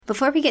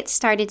Before we get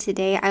started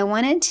today, I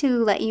wanted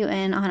to let you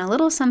in on a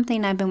little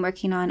something I've been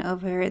working on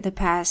over the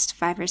past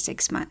 5 or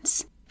 6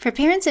 months. For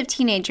parents of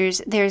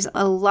teenagers, there's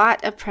a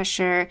lot of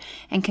pressure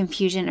and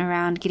confusion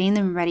around getting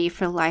them ready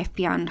for life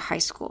beyond high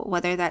school,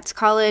 whether that's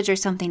college or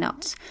something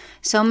else.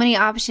 So many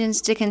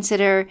options to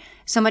consider,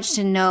 so much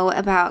to know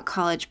about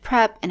college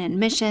prep and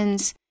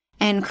admissions,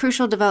 and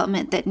crucial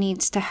development that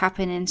needs to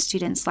happen in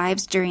students'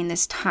 lives during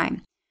this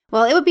time.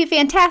 Well, it would be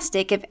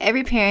fantastic if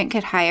every parent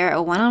could hire a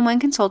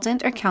one-on-one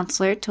consultant or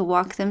counselor to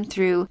walk them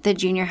through the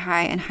junior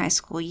high and high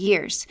school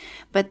years,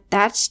 but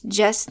that's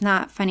just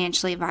not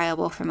financially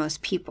viable for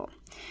most people.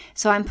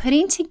 So I'm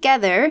putting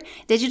together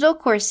digital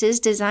courses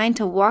designed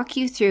to walk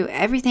you through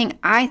everything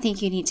I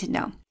think you need to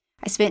know.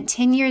 I spent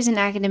 10 years in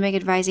academic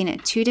advising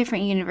at 2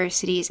 different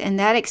universities, and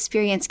that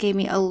experience gave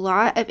me a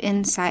lot of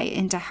insight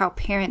into how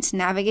parents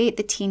navigate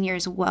the teen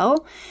years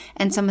well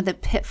and some of the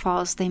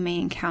pitfalls they may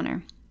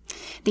encounter.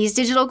 These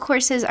digital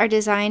courses are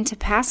designed to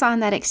pass on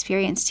that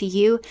experience to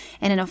you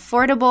in an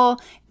affordable,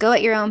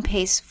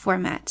 go-at-your-own-pace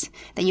format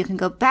that you can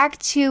go back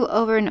to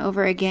over and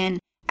over again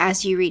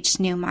as you reach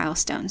new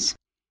milestones.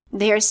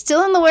 They are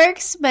still in the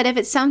works, but if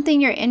it's something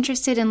you're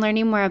interested in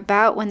learning more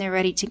about when they're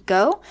ready to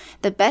go,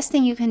 the best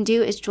thing you can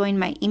do is join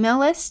my email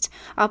list.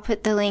 I'll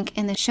put the link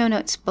in the show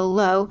notes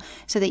below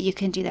so that you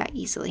can do that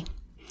easily.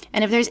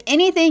 And if there's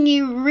anything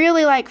you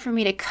really like for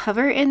me to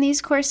cover in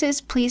these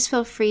courses, please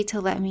feel free to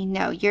let me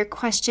know. Your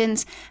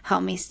questions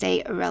help me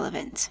stay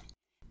relevant.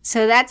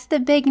 So that's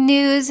the big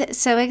news.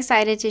 So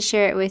excited to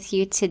share it with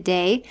you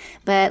today,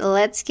 but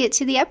let's get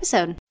to the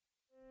episode.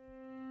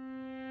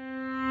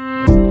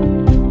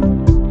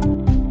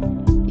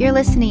 You're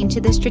listening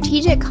to the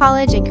Strategic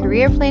College and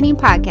Career Planning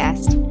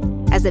Podcast.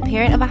 As a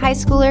parent of a high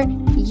schooler,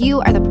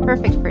 you are the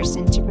perfect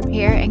person to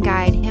prepare and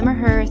guide him or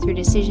her through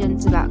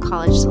decisions about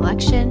college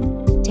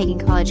selection, taking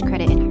college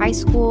credit in high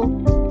school,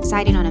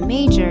 deciding on a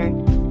major,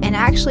 and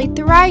actually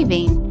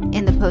thriving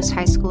in the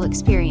post-high school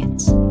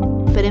experience.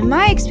 But in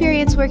my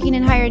experience working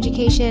in higher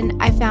education,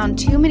 I found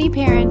too many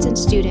parents and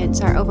students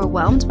are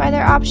overwhelmed by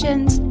their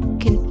options,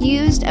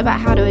 confused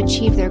about how to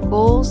achieve their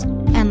goals,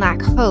 and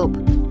lack hope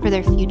for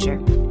their future.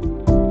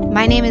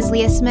 My name is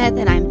Leah Smith,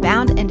 and I'm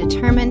bound and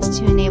determined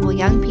to enable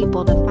young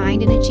people to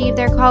find and achieve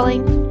their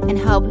calling and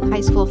help high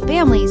school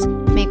families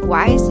make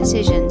wise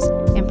decisions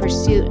in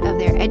pursuit of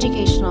their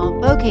educational,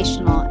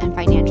 vocational, and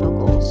financial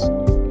goals.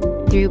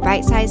 Through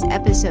bite-sized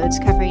episodes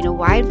covering a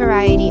wide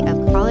variety of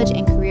college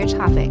and career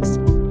topics,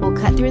 we'll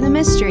cut through the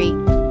mystery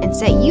and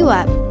set you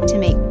up to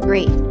make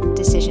great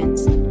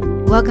decisions.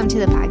 Welcome to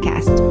the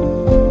podcast.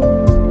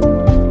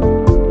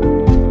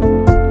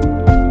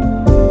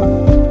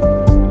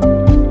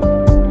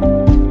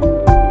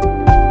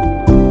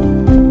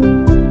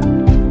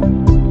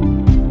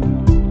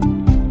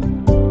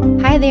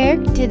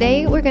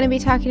 Today, we're going to be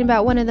talking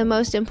about one of the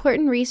most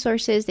important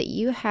resources that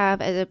you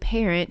have as a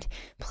parent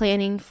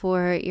planning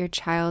for your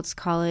child's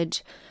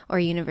college or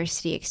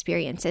university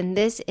experience, and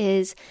this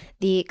is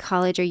the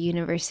college or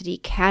university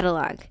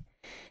catalog.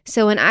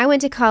 So when I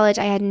went to college,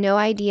 I had no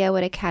idea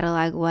what a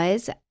catalog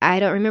was. I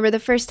don't remember the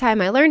first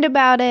time I learned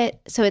about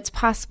it, so it's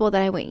possible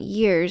that I went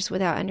years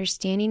without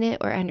understanding it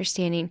or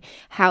understanding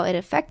how it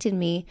affected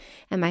me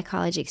and my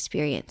college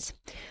experience.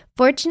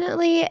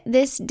 Fortunately,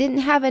 this didn't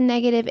have a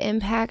negative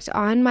impact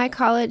on my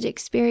college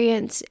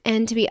experience,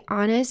 and to be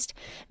honest,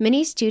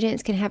 many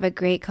students can have a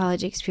great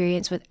college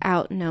experience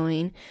without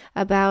knowing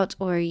about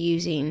or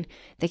using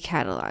the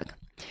catalog.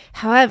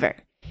 However,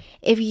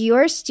 if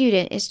your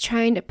student is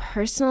trying to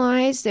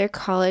personalize their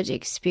college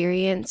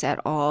experience at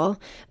all,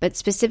 but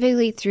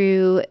specifically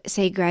through,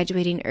 say,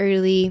 graduating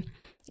early,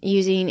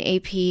 using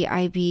AP,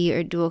 IB,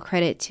 or dual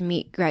credit to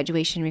meet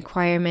graduation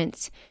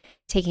requirements,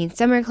 taking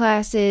summer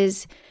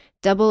classes,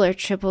 double or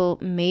triple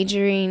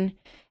majoring,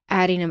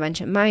 adding a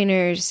bunch of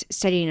minors,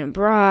 studying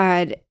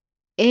abroad,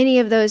 any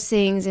of those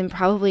things, and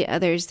probably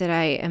others that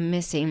I am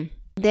missing,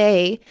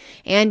 they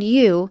and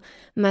you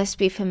must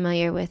be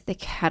familiar with the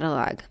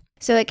catalog.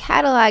 So a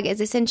catalog is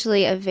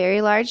essentially a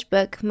very large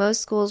book.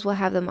 Most schools will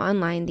have them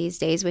online these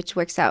days, which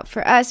works out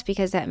for us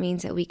because that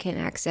means that we can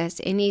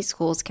access any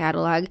school's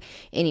catalog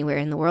anywhere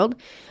in the world.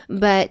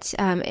 But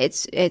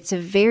it's a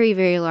very,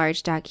 very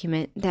large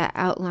document that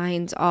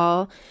outlines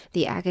all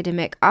the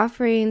academic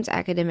offerings,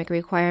 academic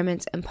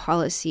requirements, and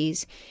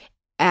policies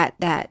at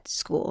that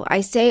school.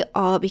 I say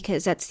all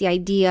because that's the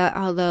idea,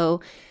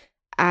 although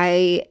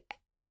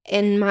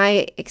in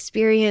my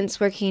experience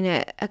working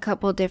at a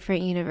couple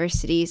different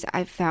universities,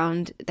 I've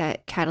found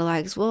that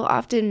catalogs will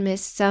often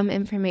miss some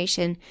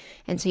information,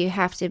 and so you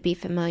have to be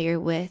familiar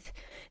with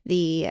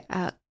the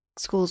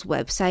school's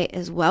website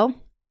as well.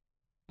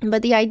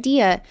 But the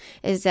idea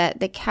is that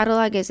the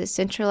catalog is a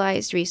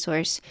centralized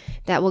resource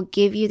that will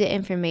give you the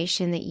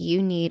information that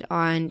you need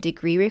on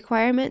degree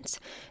requirements.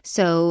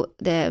 So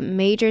the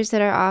majors that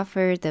are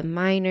offered, the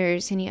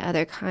minors, any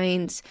other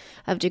kinds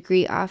of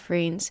degree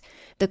offerings,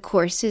 the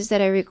courses that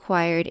are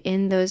required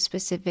in those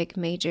specific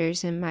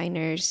majors and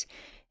minors,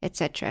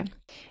 etc.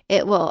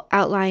 It will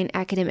outline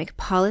academic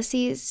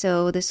policies,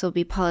 so this will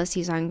be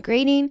policies on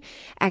grading,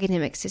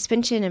 academic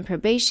suspension and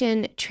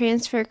probation,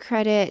 transfer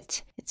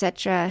credit,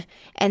 etc.,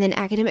 and then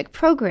academic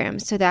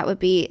programs. So that would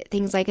be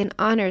things like an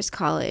honors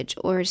college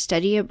or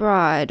study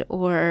abroad,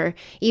 or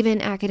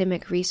even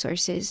academic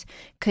resources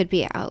could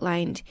be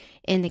outlined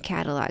in the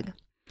catalog.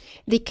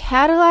 The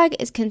catalog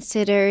is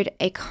considered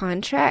a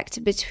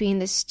contract between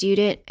the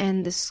student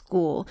and the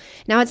school.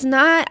 Now,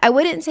 I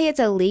wouldn't say it's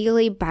a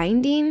legally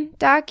binding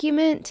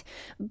document,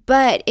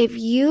 but if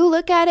you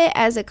look at it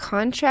as a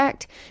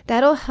contract,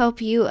 that'll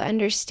help you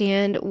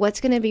understand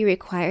what's going to be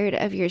required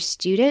of your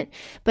student,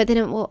 but then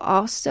it will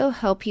also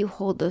help you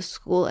hold the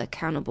school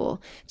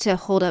accountable to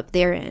hold up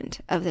their end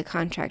of the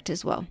contract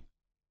as well.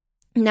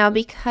 Now,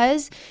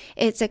 because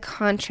it's a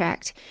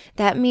contract,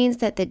 that means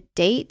that the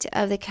date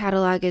of the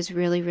catalog is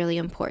really, really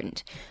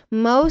important.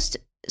 Most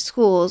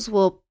schools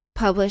will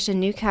publish a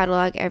new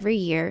catalog every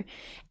year,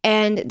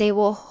 and they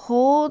will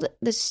hold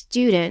the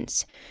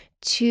students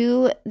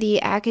to the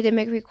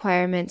academic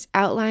requirements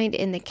outlined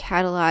in the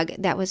catalog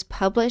that was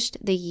published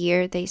the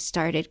year they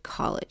started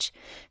college.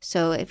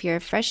 So if you're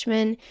a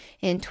freshman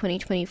in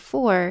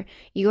 2024,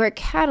 your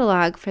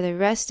catalog for the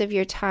rest of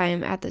your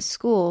time at the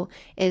school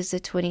is the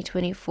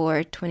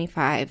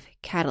 2024-25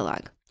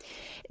 catalog.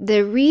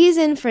 The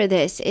reason for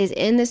this is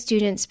in the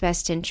student's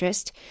best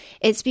interest.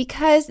 It's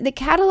because the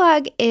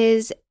catalog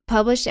is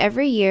published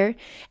every year,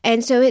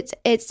 and so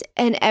it's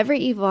an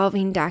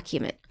ever-evolving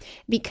document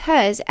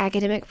because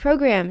academic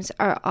programs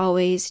are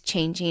always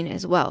changing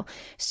as well.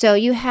 So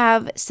you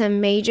have some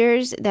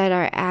majors that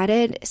are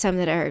added, some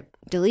that are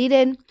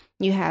deleted.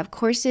 You have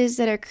courses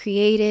that are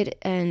created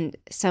and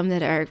some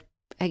that are,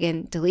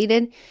 again,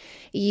 deleted.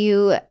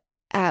 You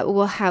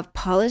will have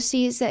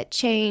policies that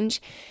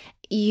change.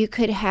 You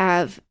could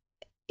have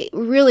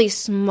really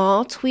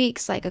small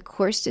tweaks, like a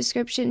course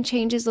description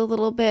changes a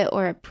little bit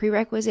or a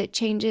prerequisite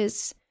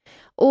changes,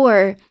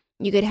 or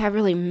you could have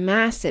really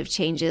massive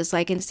changes,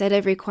 like instead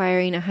of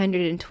requiring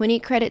 120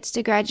 credits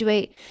to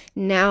graduate,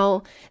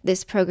 now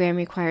this program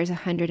requires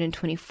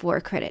 124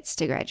 credits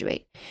to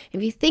graduate.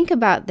 If you think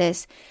about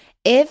this,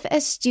 if a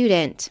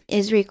student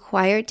is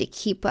required to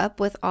keep up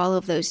with all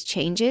of those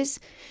changes,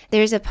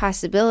 there's a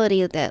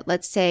possibility that,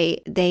 let's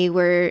say, they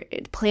were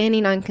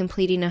planning on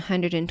completing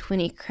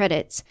 120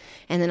 credits,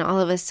 and then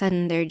all of a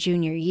sudden their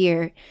junior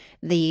year,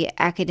 the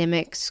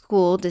academic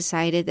school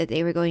decided that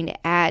they were going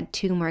to add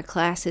 2 more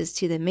classes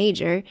to the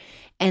major,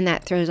 and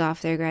that throws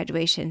off their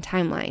graduation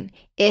timeline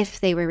if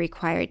they were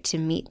required to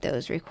meet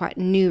those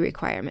new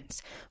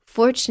requirements.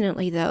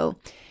 Fortunately, though,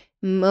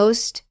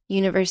 most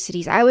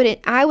universities, I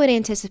would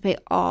anticipate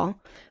all,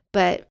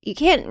 but you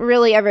can't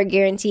really ever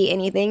guarantee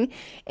anything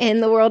in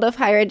the world of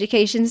higher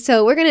education.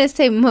 So we're going to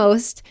say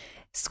most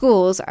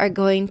schools are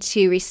going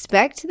to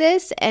respect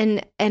this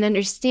and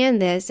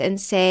understand this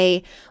and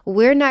say,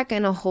 we're not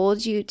going to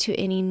hold you to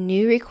any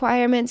new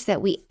requirements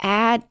that we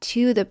add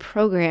to the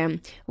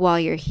program while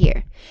you're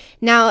here.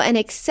 Now, an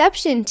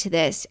exception to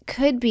this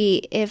could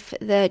be if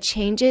the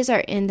changes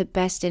are in the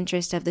best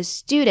interest of the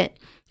student.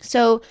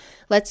 So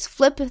let's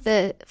flip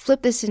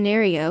the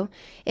scenario.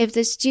 If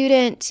the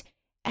student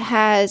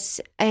has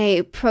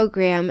a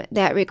program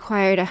that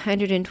required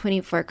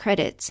 124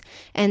 credits,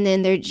 and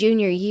then their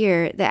junior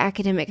year, the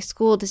academic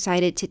school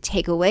decided to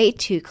take away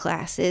 2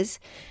 classes,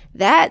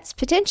 that's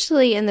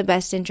potentially in the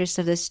best interest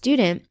of the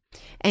student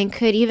and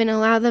could even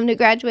allow them to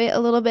graduate a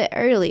little bit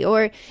early,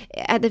 or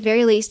at the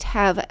very least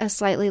have a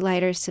slightly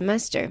lighter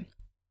semester.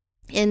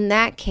 In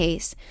that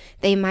case,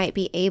 they might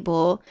be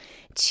able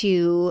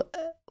to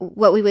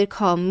what we would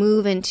call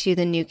move into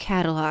the new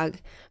catalog,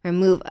 or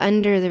move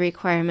under the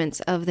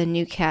requirements of the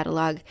new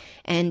catalog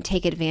and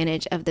take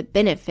advantage of the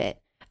benefit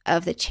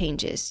of the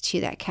changes to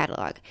that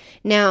catalog.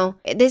 Now,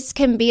 this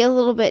can be a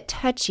little bit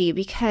touchy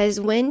because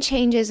when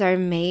changes are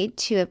made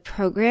to a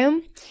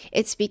program,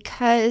 it's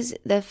because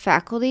the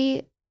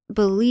faculty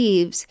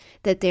believes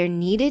that there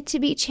needed to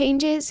be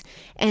changes,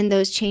 and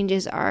those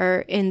changes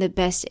are in the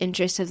best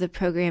interest of the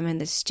program and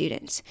the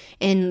students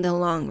in the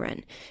long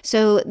run.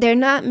 So they're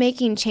not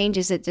making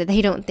changes that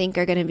they don't think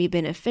are going to be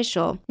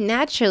beneficial.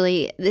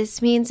 Naturally,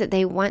 this means that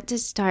they want to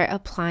start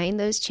applying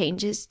those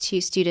changes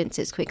to students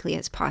as quickly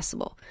as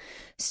possible.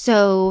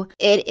 So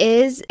it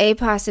is a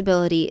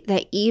possibility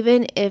that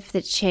even if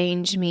the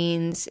change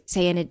means,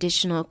 say, an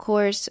additional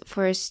course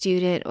for a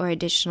student or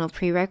additional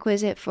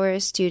prerequisite for a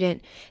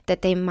student,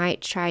 that they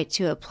might try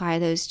to apply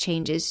those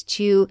changes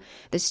to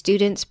the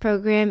student's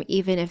program,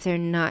 even if they're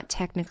not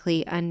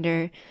technically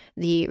under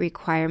the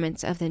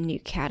requirements of the new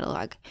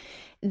catalog.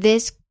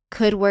 This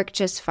could work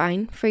just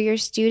fine for your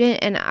student,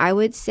 and I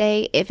would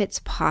say if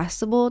it's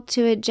possible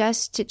to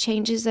adjust to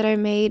changes that are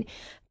made,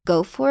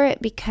 go for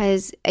it,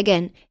 because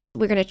again,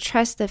 We're going to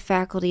trust the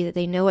faculty that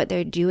they know what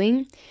they're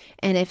doing.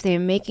 And if they're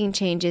making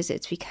changes,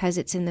 it's because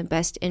it's in the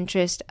best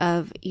interest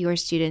of your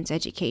student's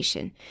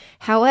education.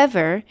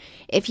 However,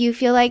 if you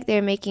feel like they're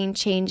making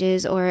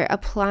changes or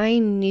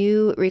applying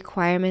new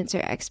requirements or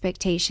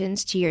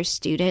expectations to your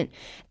student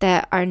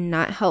that are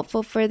not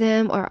helpful for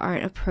them or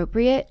aren't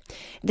appropriate,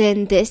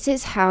 then this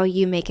is how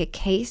you make a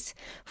case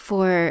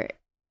for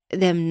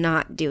them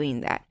not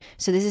doing that.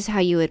 So this is how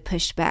you would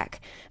push back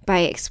by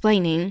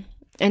explaining.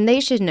 And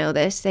they should know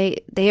this.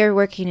 They are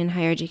working in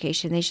higher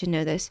education. They should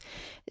know this.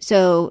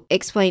 So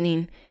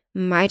explaining,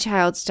 my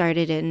child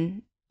started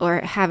in,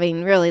 or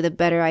having really the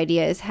better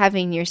idea is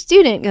having your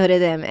student go to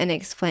them and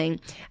explain,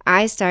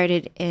 I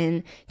started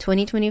in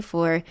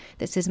 2024.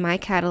 This is my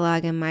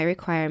catalog and my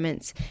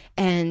requirements.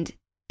 And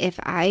if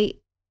I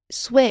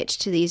switch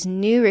to these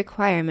new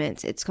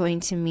requirements, it's going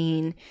to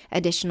mean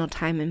additional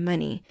time and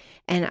money.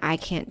 And I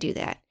can't do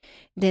that.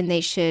 Then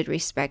they should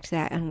respect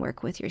that and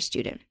work with your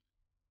student.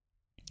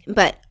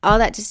 But all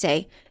that to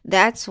say,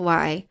 that's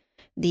why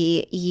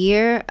the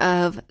year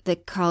of the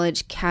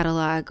college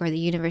catalog or the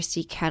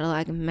university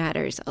catalog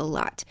matters a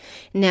lot.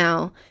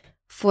 Now,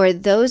 for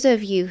those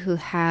of you who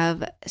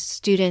have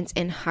students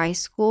in high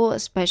school,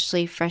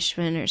 especially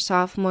freshmen or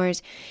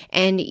sophomores,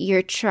 and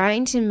you're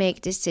trying to make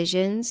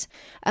decisions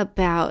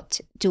about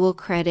dual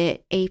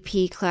credit,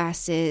 AP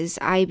classes,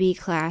 IB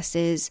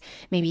classes,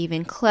 maybe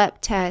even CLEP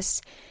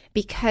tests,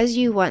 because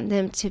you want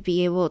them to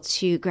be able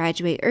to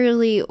graduate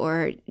early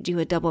or do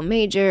a double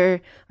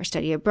major or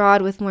study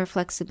abroad with more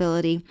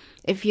flexibility.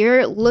 If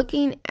you're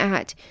looking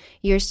at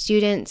your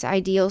students'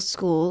 ideal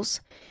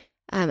schools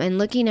and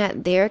looking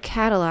at their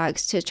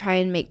catalogs to try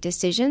and make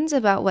decisions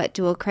about what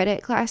dual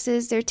credit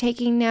classes they're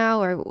taking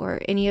now or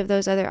any of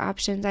those other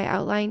options I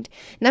outlined,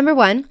 number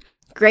one,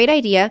 great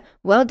idea,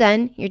 well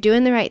done, you're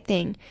doing the right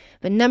thing.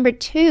 But number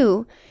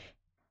two,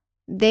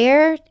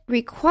 their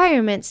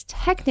requirements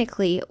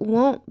technically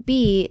won't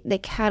be the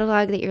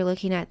catalog that you're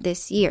looking at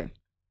this year.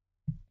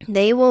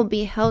 They will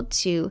be held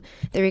to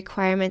the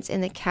requirements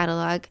in the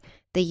catalog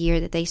the year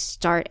that they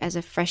start as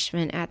a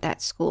freshman at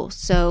that school.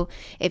 So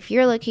if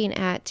you're looking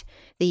at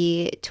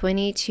the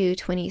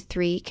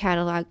 22-23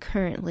 catalog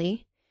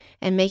currently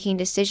and making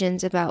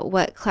decisions about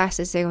what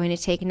classes they're going to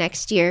take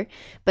next year,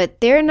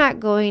 but they're not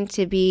going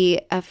to be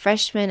a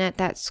freshman at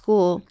that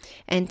school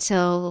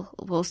until,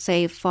 we'll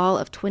say, fall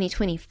of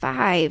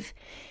 2025,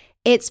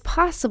 it's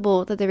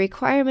possible that the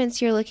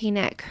requirements you're looking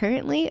at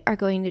currently are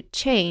going to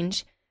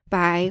change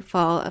by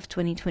fall of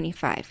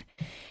 2025.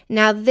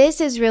 Now,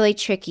 this is really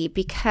tricky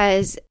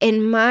because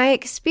in my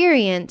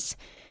experience,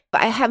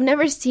 I have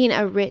never seen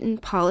a written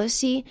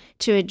policy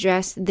to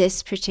address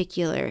this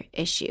particular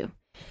issue.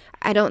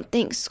 I don't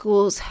think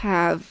schools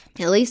have,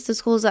 at least the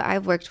schools that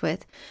I've worked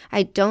with,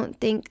 I don't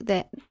think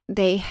that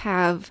they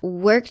have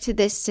worked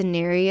this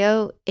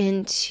scenario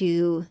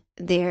into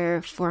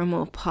their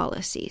formal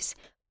policies.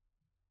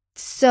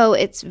 So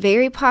it's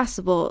very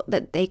possible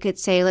that they could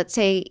say, let's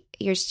say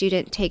your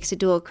student takes a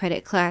dual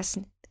credit class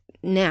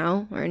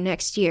now or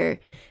next year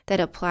that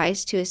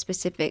applies to a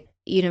specific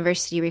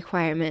university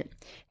requirement.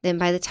 Then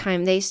by the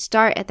time they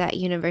start at that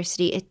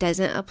university, it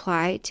doesn't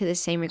apply to the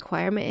same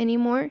requirement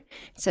anymore.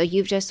 So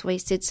you've just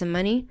wasted some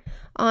money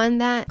on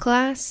that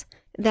class.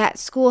 That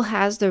school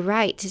has the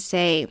right to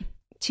say,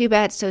 too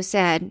bad, so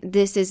sad,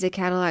 this is the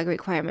catalog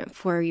requirement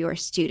for your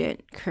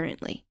student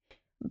currently.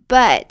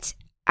 But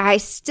I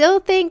still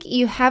think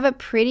you have a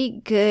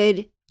pretty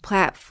good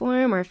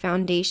platform or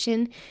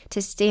foundation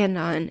to stand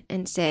on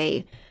and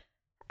say,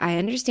 I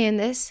understand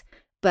this,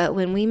 but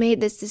when we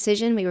made this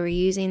decision, we were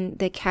using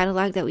the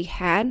catalog that we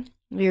had.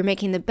 We were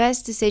making the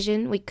best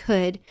decision we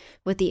could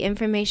with the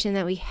information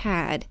that we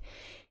had.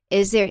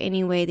 Is there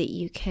any way that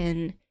you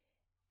can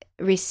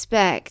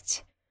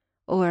respect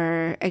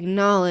or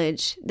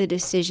acknowledge the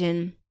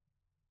decision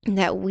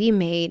that we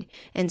made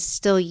and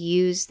still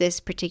use this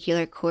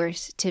particular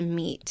course to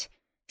meet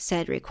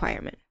said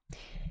requirement?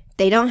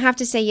 They don't have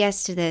to say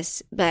yes to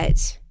this,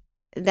 but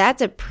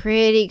that's a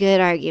pretty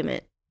good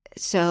argument.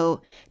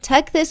 So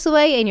tuck this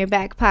away in your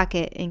back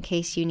pocket in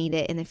case you need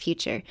it in the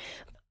future.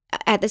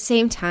 At the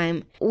same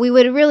time, we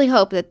would really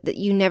hope that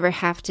you never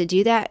have to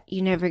do that.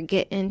 You never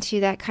get into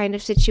that kind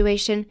of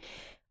situation.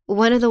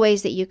 One of the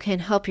ways that you can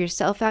help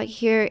yourself out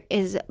here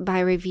is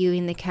by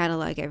reviewing the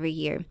catalog every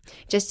year,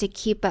 just to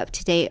keep up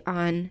to date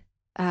on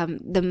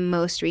the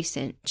most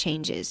recent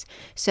changes.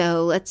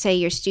 So let's say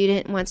your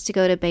student wants to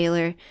go to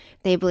Baylor.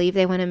 They believe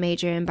they want to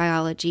major in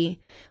biology.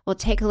 Well,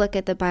 take a look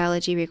at the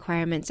biology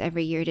requirements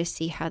every year to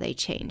see how they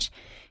change.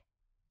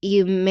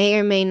 You may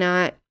or may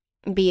not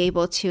be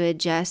able to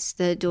adjust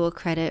the dual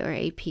credit or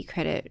AP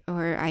credit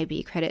or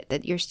IB credit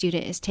that your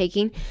student is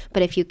taking,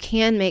 but if you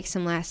can make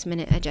some last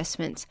minute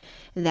adjustments,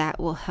 that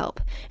will help.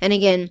 And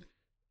again,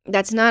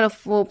 that's not a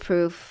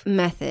foolproof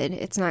method.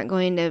 It's not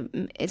going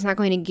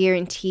to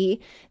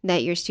guarantee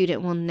that your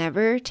student will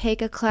never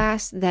take a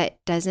class that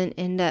doesn't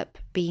end up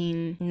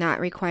being not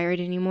required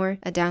anymore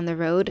down the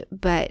road,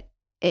 but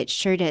it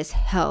sure does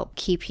help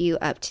keep you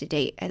up to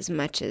date as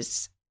much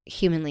as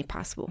humanly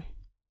possible.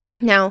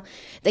 Now,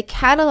 the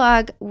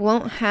catalog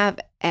won't have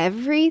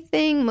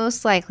everything,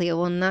 most likely. It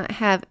will not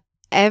have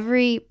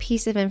every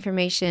piece of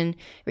information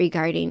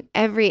regarding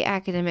every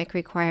academic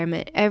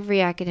requirement, every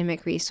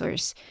academic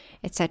resource,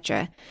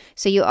 etc.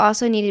 So you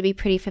also need to be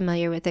pretty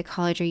familiar with the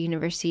college or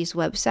university's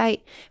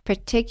website,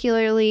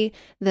 particularly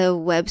the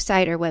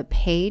website or web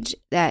page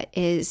that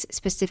is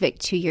specific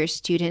to your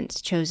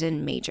student's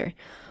chosen major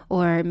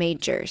or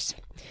majors.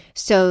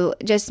 So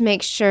just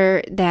make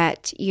sure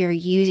that you're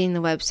using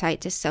the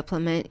website to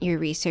supplement your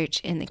research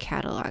in the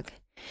catalog.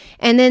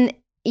 And then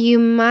you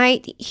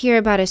might hear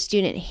about a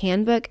student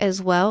handbook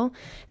as well.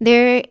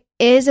 There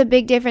is a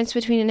big difference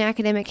between an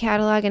academic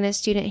catalog and a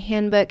student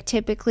handbook.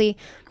 Typically,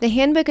 the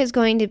handbook is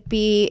going to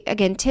be,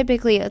 again,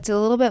 typically it's a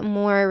little bit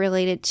more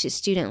related to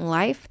student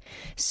life.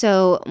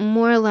 So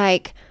more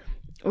like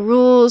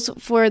rules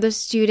for the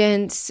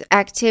students,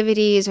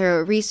 activities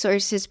or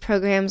resources,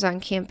 programs on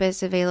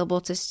campus available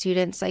to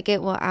students. Like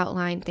it will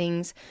outline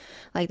things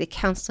like the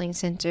counseling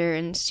center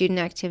and student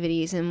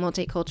activities and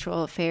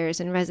multicultural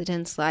affairs and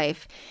residence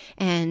life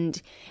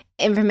and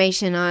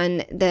information on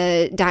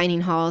the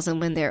dining halls and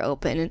when they're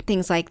open and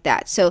things like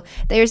that. So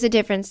there's a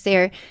difference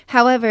there.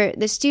 However,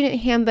 the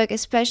student handbook,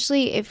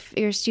 especially if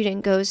your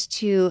student goes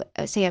to,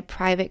 say, a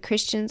private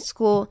Christian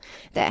school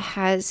that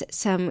has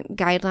some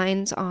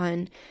guidelines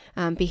on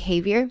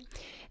behavior,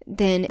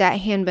 then that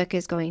handbook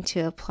is going to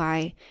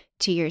apply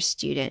to your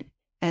student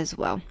as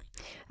well.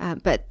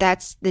 But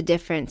that's the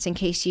difference. In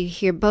case you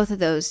hear both of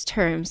those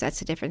terms, that's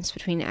the difference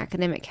between an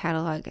academic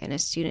catalog and a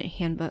student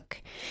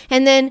handbook.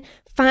 And then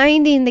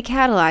finding the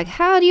catalog.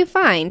 How do you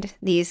find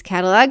these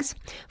catalogs?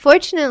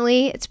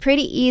 Fortunately, it's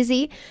pretty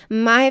easy.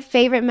 My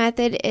favorite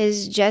method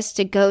is just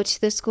to go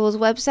to the school's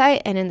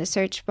website and in the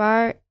search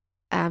bar,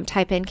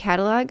 type in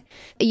catalog.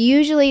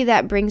 Usually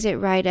that brings it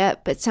right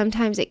up, but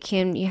sometimes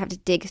you have to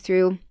dig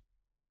through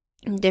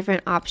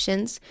different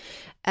options,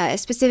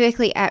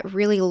 specifically at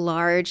really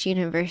large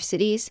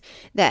universities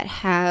that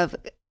have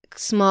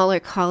smaller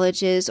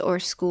colleges or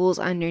schools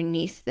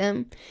underneath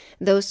them.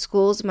 Those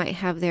schools might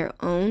have their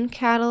own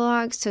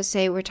catalogs. So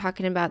say we're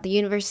talking about the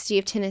University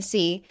of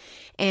Tennessee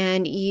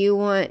and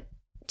you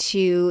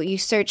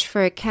search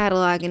for a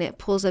catalog and it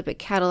pulls up a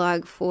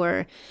catalog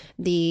for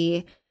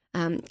the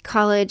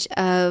College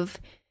of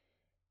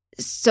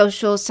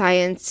Social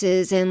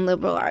Sciences and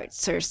Liberal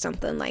Arts or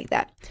something like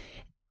that.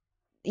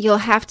 You'll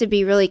have to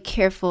be really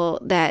careful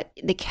that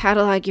the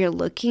catalog you're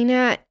looking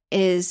at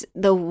is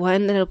the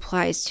one that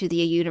applies to the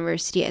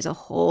university as a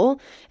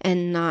whole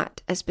and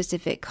not a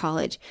specific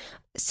college.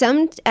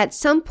 At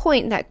some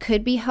point that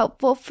could be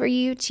helpful for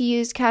you to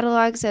use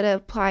catalogs that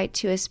apply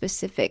to a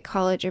specific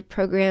college or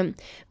program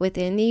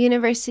within the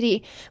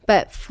university,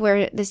 but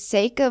for the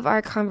sake of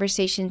our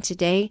conversation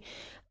today,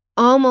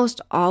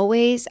 almost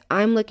always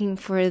I'm looking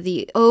for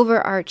the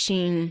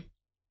overarching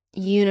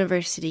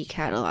university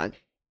catalog,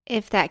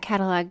 if that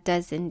catalog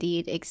does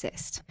indeed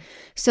exist.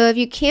 So if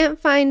you can't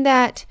find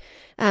that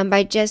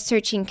by just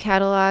searching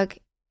catalog,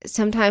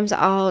 sometimes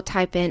I'll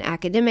type in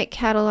academic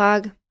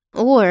catalog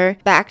or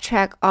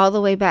backtrack all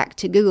the way back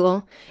to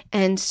Google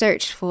and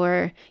search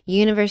for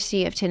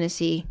University of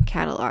Tennessee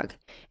catalog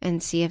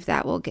and see if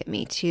that will get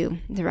me to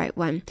the right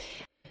one.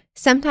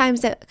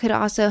 Sometimes it could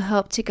also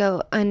help to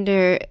go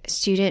under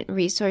student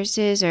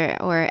resources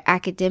or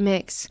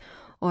academics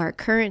or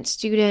current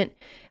student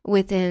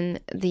within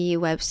the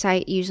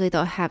website. Usually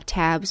they'll have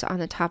tabs on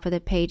the top of the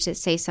page that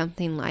say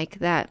something like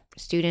that: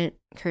 student,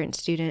 current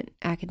student,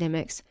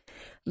 academics.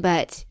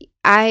 But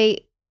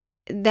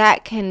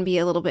that can be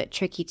a little bit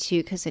tricky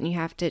too, because then you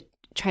have to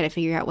try to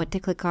figure out what to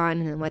click on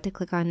and then what to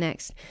click on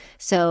next.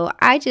 So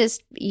I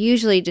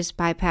usually just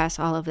bypass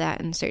all of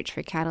that and search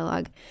for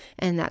catalog,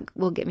 and that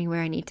will get me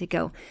where I need to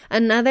go.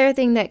 Another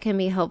thing that can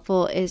be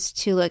helpful is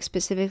to look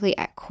specifically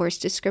at course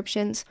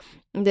descriptions.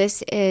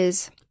 This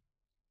is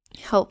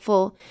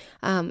helpful,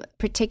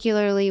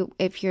 particularly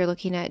if you're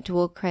looking at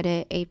dual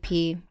credit,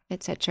 AP,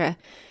 etc.,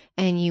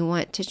 and you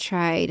want to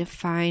try to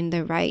find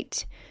the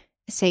right,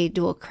 say,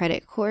 dual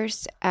credit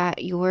course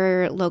at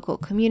your local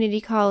community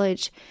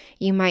college.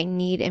 You might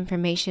need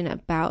information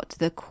about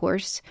the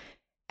course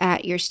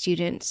at your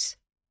student's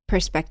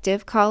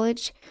prospective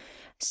college.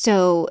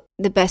 So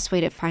the best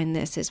way to find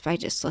this is by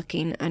just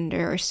looking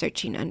under or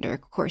searching under a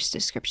course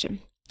description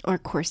or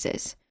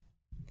courses.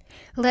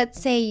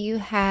 Let's say you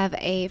have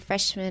a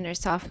freshman or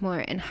sophomore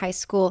in high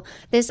school.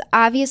 This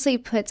obviously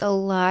puts a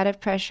lot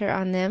of pressure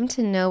on them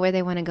to know where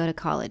they want to go to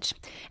college.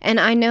 And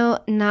I know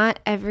not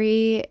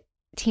every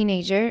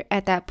teenager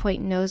at that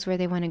point knows where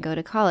they want to go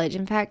to college.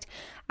 In fact,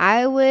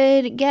 I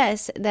would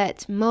guess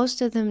that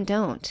most of them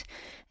don't,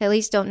 at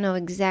least don't know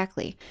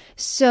exactly.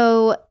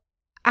 So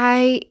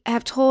I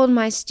have told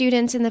my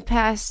students in the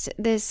past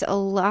this a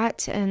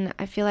lot, and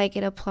I feel like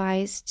it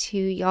applies to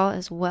y'all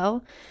as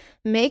well.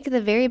 Make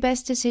the very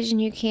best decision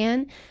you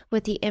can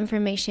with the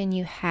information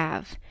you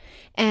have.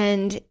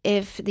 And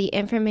if the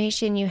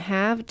information you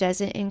have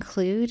doesn't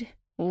include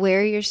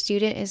where your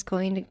student is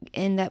going to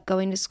end up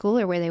going to school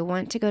or where they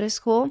want to go to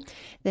school,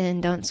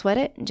 then don't sweat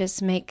it.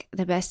 Just make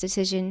the best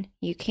decision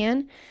you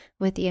can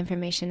with the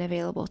information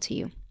available to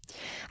you.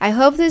 I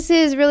hope this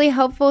is really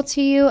helpful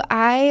to you.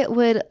 I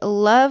would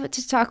love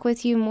to talk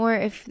with you more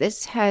if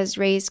this has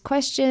raised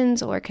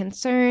questions or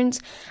concerns.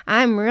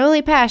 I'm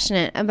really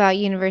passionate about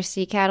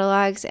university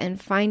catalogs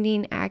and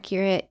finding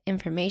accurate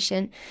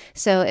information.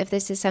 So if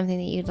this is something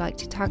that you'd like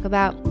to talk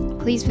about,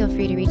 please feel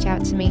free to reach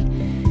out to me.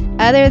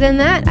 Other than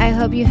that, I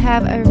hope you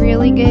have a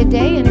really good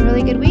day and a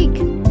really good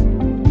week.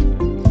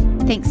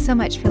 Thanks so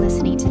much for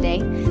listening today.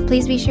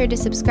 Please be sure to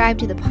subscribe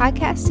to the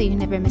podcast so you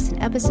never miss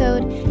an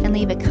episode, and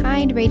leave a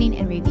kind rating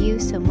and review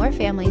so more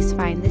families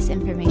find this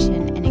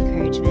information and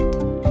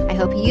encouragement. I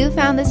hope you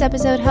found this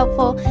episode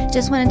helpful.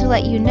 Just wanted to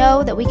let you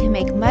know that we can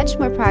make much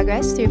more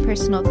progress through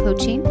personal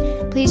coaching.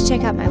 Please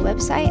check out my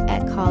website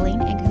at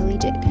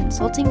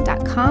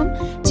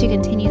callingandcollegiateconsulting.com to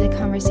continue the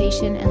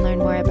conversation and learn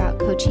more about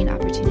coaching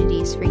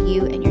opportunities for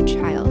you and your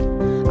child.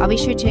 I'll be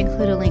sure to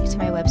include a link to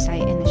my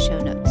website in the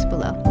show notes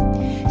below.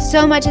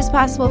 So much is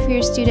possible for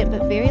your student,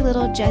 but very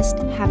little just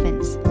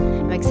happens.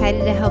 I'm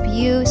excited to help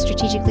you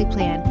strategically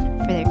plan